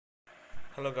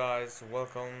Hello guys,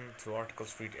 welcome to Article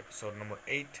Street episode number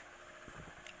 8.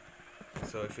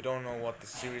 So if you don't know what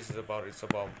this series is about, it's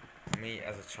about me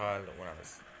as a child when I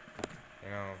was,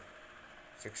 you know,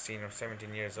 16 or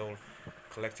 17 years old,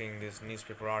 collecting these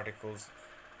newspaper articles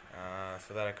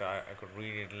so that I could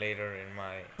read it later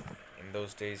in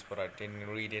those days, but I didn't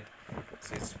read it.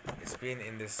 So it's been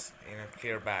in this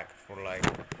clear bag for like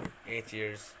 8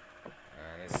 years,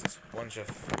 and it's this bunch of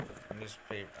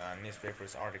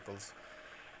newspapers articles,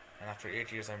 and after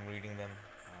 8 years I'm reading them,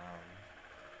 um,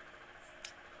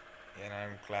 and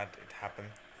I'm glad it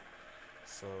happened.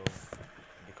 So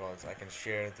because I can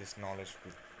share this knowledge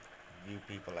with you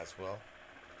people as well,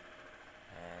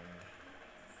 and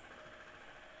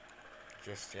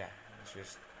it's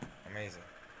just amazing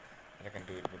that I can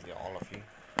do it with all of you.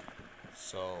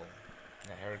 So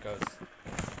yeah, here it goes.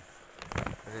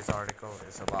 This article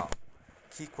is about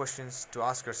key questions to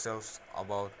ask yourselves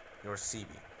about your CV.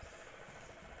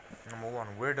 Number one,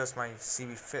 where does my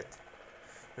CV fit?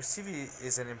 Your CV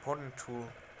is an important tool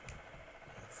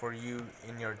for you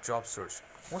in your job search.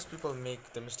 Most people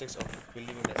make the mistakes of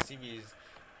believing that CV is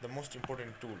the most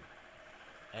important tool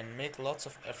and make lots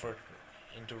of effort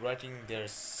into writing their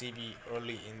CV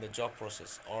early in the job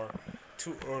process or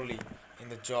too early in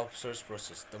the job search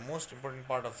process. The most important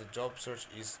part of the job search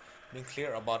is being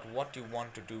clear about what you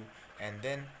want to do and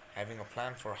then having a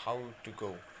plan for how to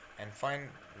go and find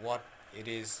what it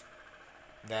is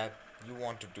that you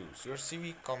want to do. So your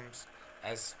CV comes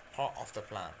as part of the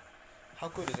plan. How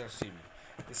good is a CV?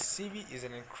 The CV is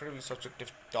an incredibly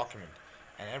subjective document,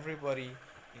 and everybody,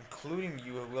 including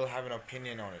you, will have an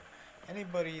opinion on it.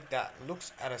 Anybody that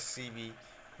looks at a CV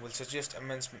will suggest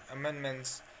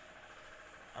amendments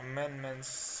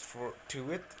for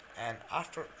to it, and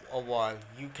after a while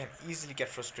you can easily get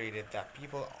frustrated that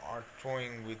people are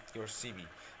toying with your CV.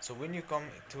 So when you come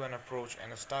to an approach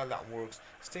and a style that works,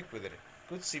 stick with it.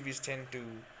 Good CVs tend to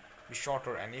be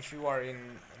shorter, and if you are in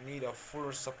need of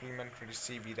fuller supplementary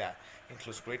CV that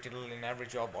includes great title in every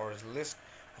job or a list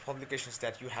of publications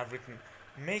that you have written,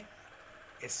 make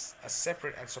is a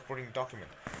separate and supporting document.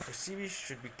 Your CV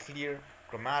should be clear,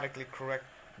 grammatically correct,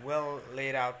 well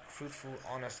laid out, truthful,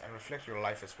 honest, and reflect your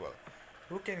life as well.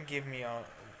 Who can give me a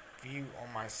view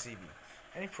on my CV?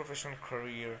 Any professional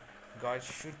career guide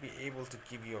should be able to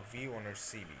give you a view on your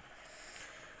CV.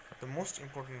 The most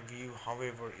important view,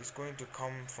 however, is going to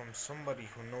come from somebody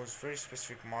who knows very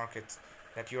specific markets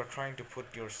that you are trying to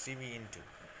put your CV into.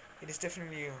 It is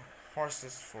definitely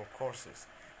horses for courses.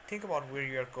 Think about where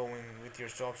you are going with your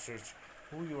job search,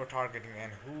 who you are targeting,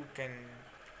 and who can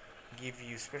give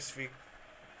you specific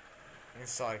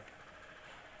insight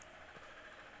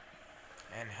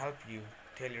and help you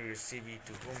tailor your CV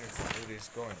to whom it is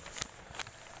going.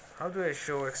 How do I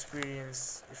show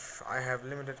experience if I have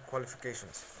limited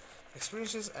qualifications?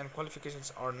 Experiences and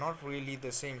qualifications are not really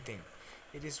the same thing.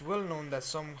 It is well known that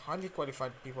some highly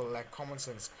qualified people lack common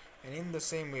sense, and in the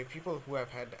same way, people who have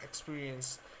had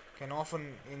experience can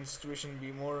often, in situation,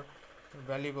 be more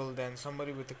valuable than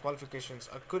somebody with the qualifications.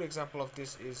 A good example of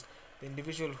this is the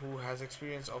individual who has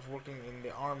experience of working in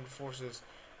the armed forces,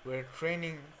 where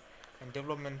training and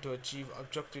development to achieve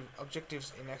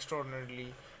objectives in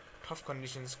extraordinarily tough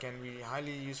conditions can be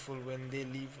highly useful when they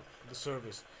leave the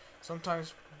service.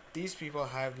 Sometimes these people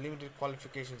have limited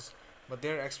qualifications, but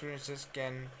their experiences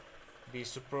can be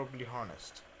superbly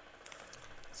harnessed.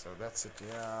 So that's it.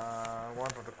 Yeah,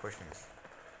 one of the questions.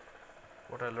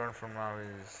 What I learned from now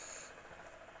is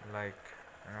like,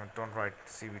 don't write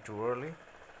CV too early.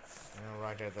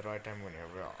 Write at the right time when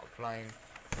you're applying.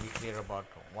 Be clear about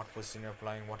what position you're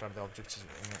applying, what are the objectives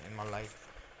in my life,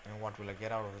 and what will I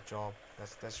get out of the job.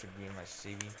 That should be in my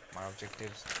CV, my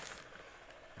objectives,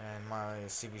 and my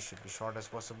CV should be short as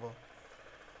possible.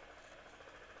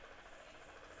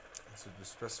 It should be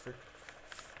specific.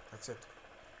 That's it.